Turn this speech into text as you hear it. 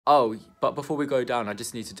oh, but before we go down, I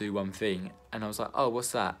just need to do one thing. And I was like, oh,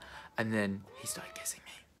 what's that? And then he started kissing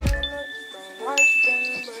me.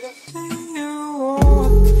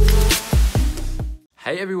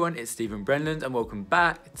 Hey everyone, it's Stephenbrenland and welcome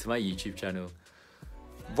back to my YouTube channel.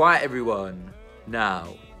 Right everyone,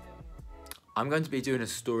 now, I'm going to be doing a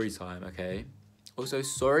story time, okay? Also,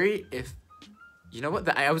 sorry if, you know what,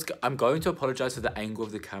 I'm going to apologise for the angle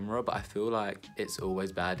of the camera, but I feel like it's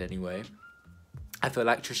always bad anyway. I feel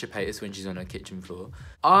like Trisha Paytas when she's on her kitchen floor.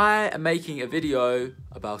 I am making a video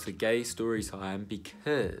about a gay story time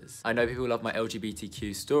because I know people love my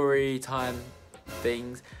LGBTQ story time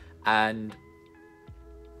things, and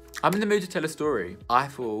I'm in the mood to tell a story. I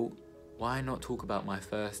thought, why not talk about my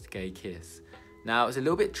first gay kiss? Now, it's a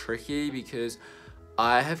little bit tricky because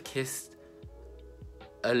I have kissed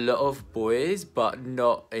a lot of boys, but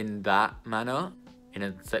not in that manner, in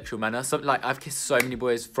a sexual manner. Something like I've kissed so many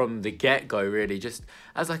boys from the get-go, really, just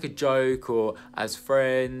as like a joke or as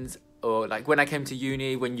friends, or like when I came to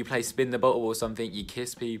uni, when you play spin the bottle or something, you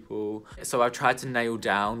kiss people. So I've tried to nail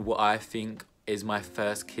down what I think is my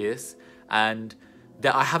first kiss, and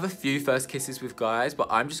that I have a few first kisses with guys, but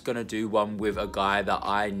I'm just gonna do one with a guy that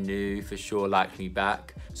I knew for sure liked me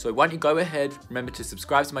back. So why don't you go ahead, remember to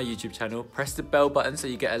subscribe to my YouTube channel, press the bell button so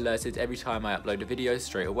you get alerted every time I upload a video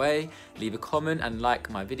straight away, leave a comment and like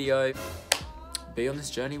my video. Be on this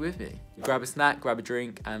journey with me. Grab a snack, grab a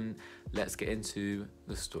drink, and let's get into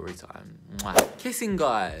the story time. Mwah. Kissing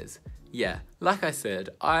guys. Yeah, like I said,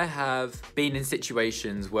 I have been in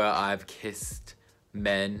situations where I've kissed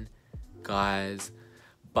men, guys,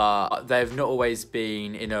 but they've not always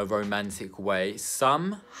been in a romantic way.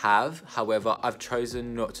 Some have, however, I've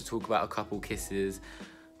chosen not to talk about a couple kisses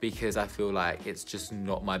because I feel like it's just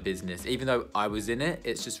not my business. Even though I was in it,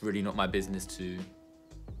 it's just really not my business to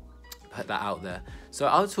put that out there. So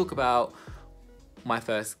I'll talk about my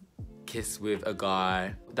first kiss with a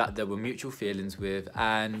guy that there were mutual feelings with,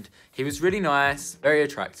 and he was really nice, very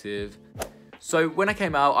attractive. So when I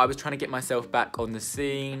came out, I was trying to get myself back on the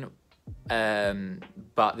scene,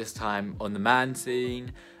 but this time on the man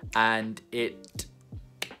scene, and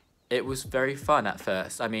it was very fun at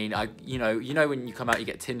first. I mean, you know when you come out, you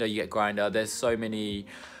get Tinder, you get Grindr. There's so many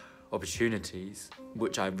opportunities,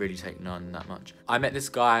 which I really take none that much. I met this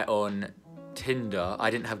guy on Tinder. I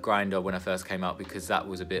didn't have Grindr when I first came out because that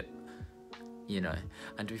was a bit, you know.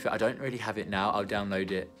 And to be fair, I don't really have it now. I'll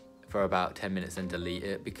download it for about 10 minutes and delete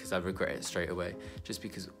it because I regret it straight away, just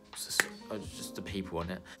because just the people on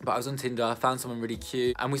it. But I was on Tinder, I found someone really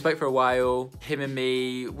cute, and we spoke for a while. Him and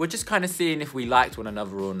me were just kind of seeing if we liked one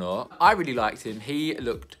another or not. I really liked him. He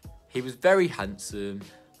was very handsome,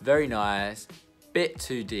 very nice, bit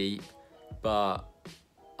too deep, but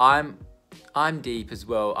I'm deep as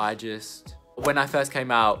well. When I first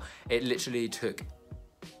came out, it literally took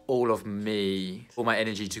all of me, all my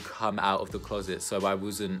energy to come out of the closet, so I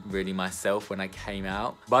wasn't really myself when I came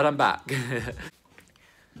out, but I'm back.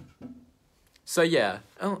 So yeah,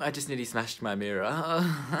 oh, I just nearly smashed my mirror.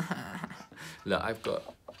 Look, I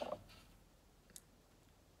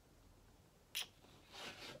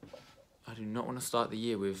do not want to start the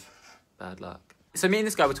year with bad luck. So me and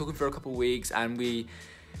this guy were talking for a couple of weeks and we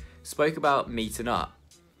spoke about meeting up.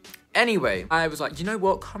 Anyway, I was like, you know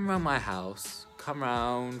what, come around my house, come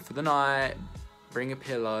round for the night, bring a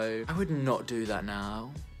pillow. I would not do that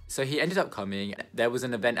now. So he ended up coming. There was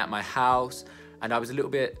an event at my house and I was a little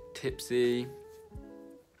bit tipsy.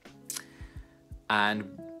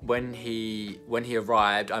 And when he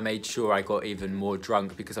arrived, I made sure I got even more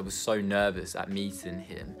drunk because I was so nervous at meeting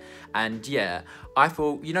him. And yeah, I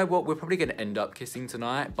thought, you know what, we're probably gonna end up kissing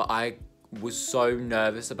tonight, but I was so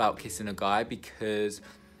nervous about kissing a guy because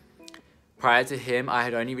prior to him, I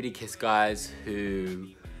had only really kissed guys who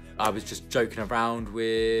I was just joking around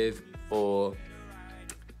with, or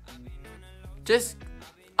just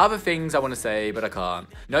other things I want to say, but I can't.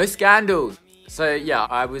 No scandals. So yeah,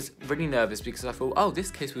 I was really nervous because I thought, oh, this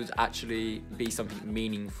kiss would actually be something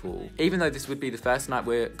meaningful. Even though this would be the first night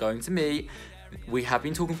we're going to meet, we have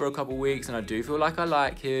been talking for a couple of weeks and I do feel like I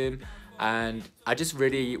like him. And I just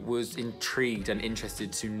really was intrigued and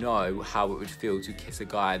interested to know how it would feel to kiss a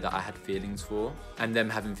guy that I had feelings for and them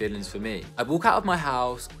having feelings for me. I walk out of my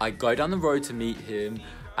house, I go down the road to meet him,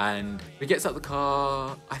 and he gets out the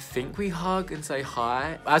car. I think we hug and say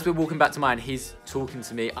hi. As we're walking back to mine, he's talking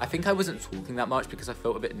to me. I think I wasn't talking that much because I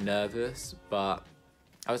felt a bit nervous, but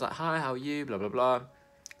I was like, hi, how are you? Blah, blah, blah.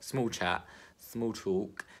 Small chat, small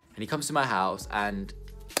talk. And he comes to my house and,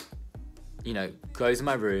 you know, goes in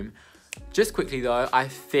my room. Just quickly though, I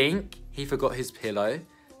think he forgot his pillow.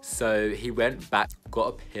 So he went back, got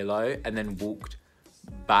a pillow, and then walked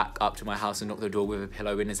back up to my house and knocked the door with a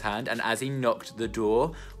pillow in his hand. And as he knocked the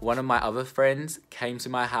door, one of my other friends came to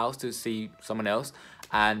my house to see someone else,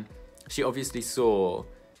 and she obviously saw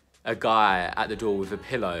a guy at the door with a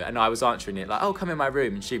pillow, and I was answering it like, oh, come in my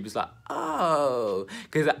room, and she was like, oh,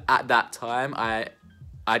 because at that time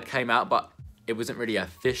I'd came out, but it wasn't really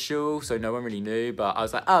official, so no one really knew, but I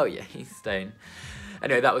was like, oh yeah, he's staying.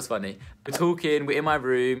 Anyway, that was funny. We're talking, we're in my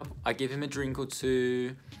room, I give him a drink or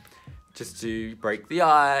two just to break the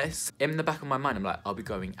ice. In the back of my mind, I'm like, are we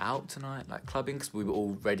going out tonight, like clubbing, because we were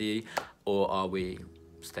all ready, or are we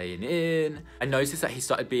staying in? I noticed that he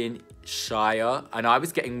started being shyer, and I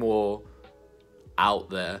was getting more out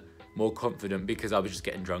there, more confident, because I was just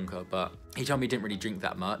getting drunker. But he told me he didn't really drink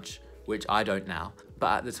that much, which I don't now.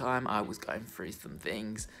 But at the time, I was going through some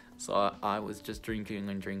things, so I was just drinking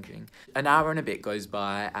and drinking. An hour and a bit goes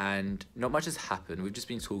by, and not much has happened. We've just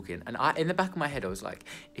been talking, and in the back of my head, I was like,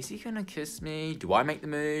 is he gonna kiss me? Do I make the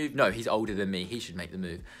move? No, he's older than me. He should make the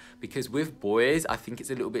move. Because with boys, I think it's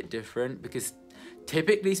a little bit different, because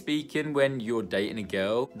typically speaking, when you're dating a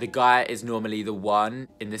girl, the guy is normally the one,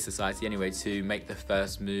 in this society anyway, to make the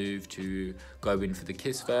first move, to go in for the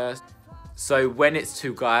kiss first. So when it's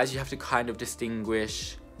two guys, you have to kind of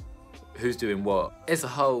distinguish who's doing what. It's a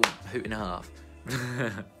whole hoot and a half.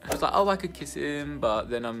 I was like, oh, I could kiss him, but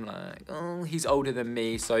then I'm like, oh, he's older than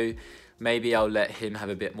me, so maybe I'll let him have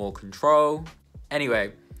a bit more control.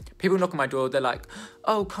 Anyway, people knock on my door, they're like,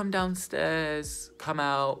 oh, come downstairs, come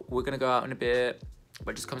out, we're gonna go out in a bit,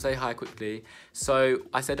 but just come say hi quickly. So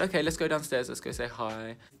I said, okay, let's go downstairs, let's go say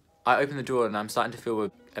hi. I open the door and I'm starting to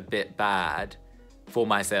feel a bit bad for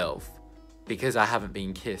myself, because I haven't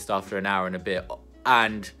been kissed after an hour and a bit,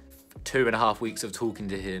 and 2.5 weeks of talking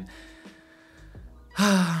to him.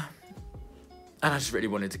 And I just really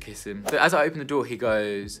wanted to kiss him. But as I opened the door, he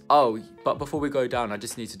goes, oh, but before we go down, I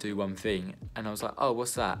just need to do one thing. And I was like, oh,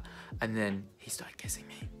 what's that? And then he started kissing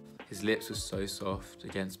me. His lips were so soft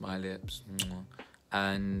against my lips.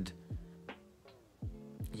 And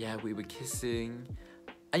yeah, we were kissing.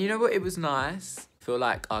 And you know what? It was nice. I feel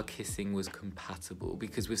like our kissing was compatible,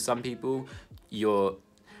 because with some people,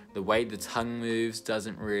 the way the tongue moves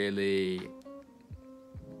doesn't really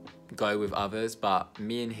go with others, but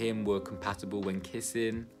me and him were compatible when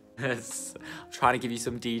kissing. I'm trying to give you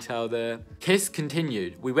some detail there. Kiss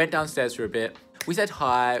continued. We went downstairs for a bit. We said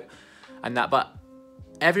hi and that, but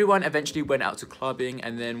everyone eventually went out to clubbing,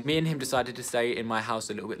 and then me and him decided to stay in my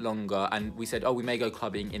house a little bit longer, and we said, oh, we may go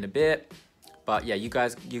clubbing in a bit, but yeah, you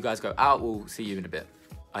guys go out, we'll see you in a bit.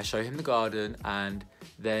 I show him the garden, and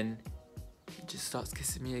then he just starts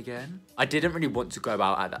kissing me again. I didn't really want to go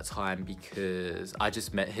out at that time, because I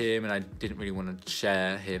just met him and I didn't really want to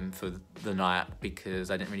share him for the night,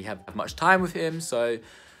 because I didn't really have much time with him. So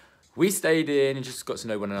we stayed in and just got to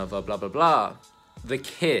know one another, blah, blah, blah. The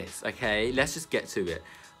kiss, okay, let's just get to it.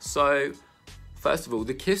 So first of all,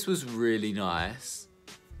 the kiss was really nice.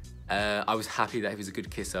 I was happy that he was a good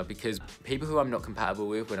kisser, because people who I'm not compatible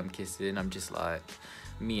with, when I'm kissing, I'm just like,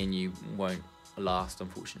 me and you won't last,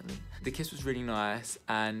 unfortunately. The kiss was really nice,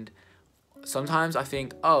 and sometimes I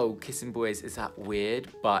think, oh, kissing boys, is that weird?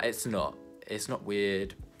 But it's not. It's not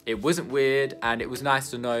weird. It wasn't weird, and it was nice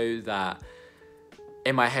to know that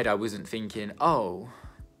in my head I wasn't thinking, oh,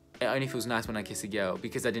 it only feels nice when I kiss a girl,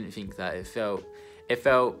 because I didn't think that. It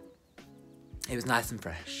was nice and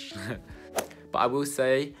fresh. But I will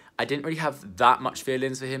say, I didn't really have that much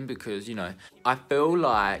feelings for him, because, you know, I feel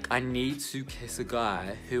like I need to kiss a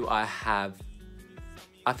guy who I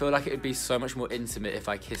feel like it would be so much more intimate if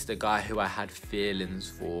I kissed a guy who I had feelings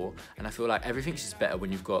for. And I feel like everything's just better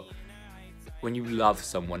when you love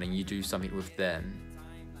someone and you do something with them.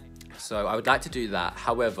 So I would like to do that.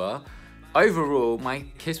 However, overall, my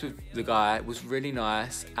kiss with the guy was really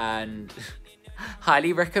nice, and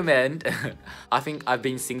highly recommend. I think I've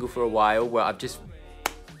been single for a while, where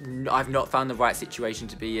I've not found the right situation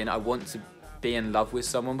to be in. I want to be in love with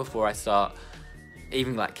someone before I start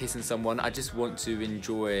even like kissing someone. I just want to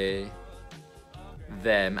enjoy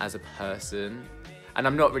them as a person. And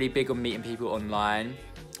I'm not really big on meeting people online.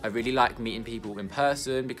 I really like meeting people in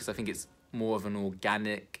person, because I think it's more of an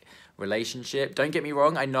organic relationship. Don't get me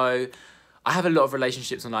wrong, I know I have a lot of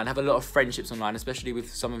relationships online, I have a lot of friendships online, especially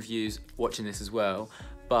with some of you watching this as well.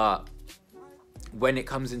 But when it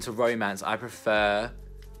comes into romance,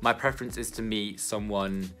 my preference is to meet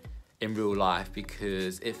someone in real life,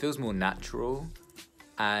 because it feels more natural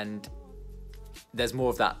and there's more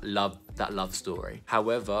of that love story.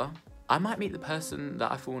 However, I might meet the person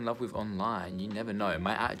that I fall in love with online. You never know.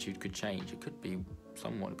 My attitude could change. It could be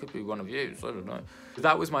someone, it could be one of you, so I don't know.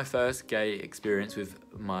 That was my first gay experience with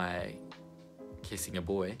my kissing a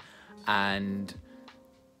boy, and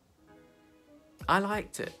I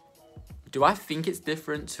liked it. Do I think it's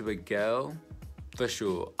different to a girl? For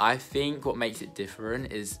sure. I think what makes it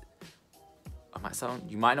different is,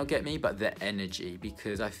 you might not get me, but the energy,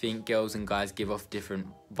 because I think girls and guys give off different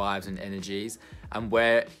vibes and energies, and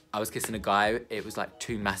where I was kissing a guy, it was like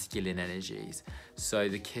two masculine energies, so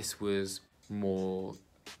the kiss was more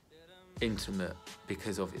intimate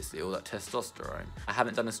because obviously all that testosterone. I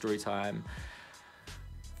haven't done a story time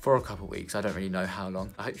for a couple of weeks. I don't really know how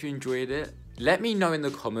long. I hope you enjoyed it. Let me know in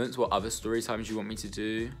the comments what other story times you want me to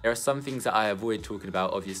do. There are some things that I avoid talking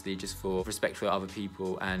about, obviously, just for respect for other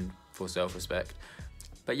people and for self-respect.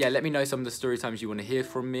 But yeah, let me know some of the story times you want to hear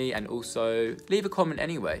from me, and also leave a comment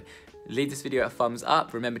anyway. Leave this video a thumbs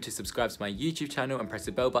up. Remember to subscribe to my YouTube channel and press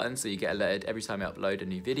the bell button so you get alerted every time I upload a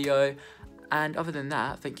new video. And other than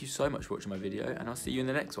that, thank you so much for watching my video, and I'll see you in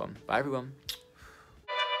the next one. Bye everyone.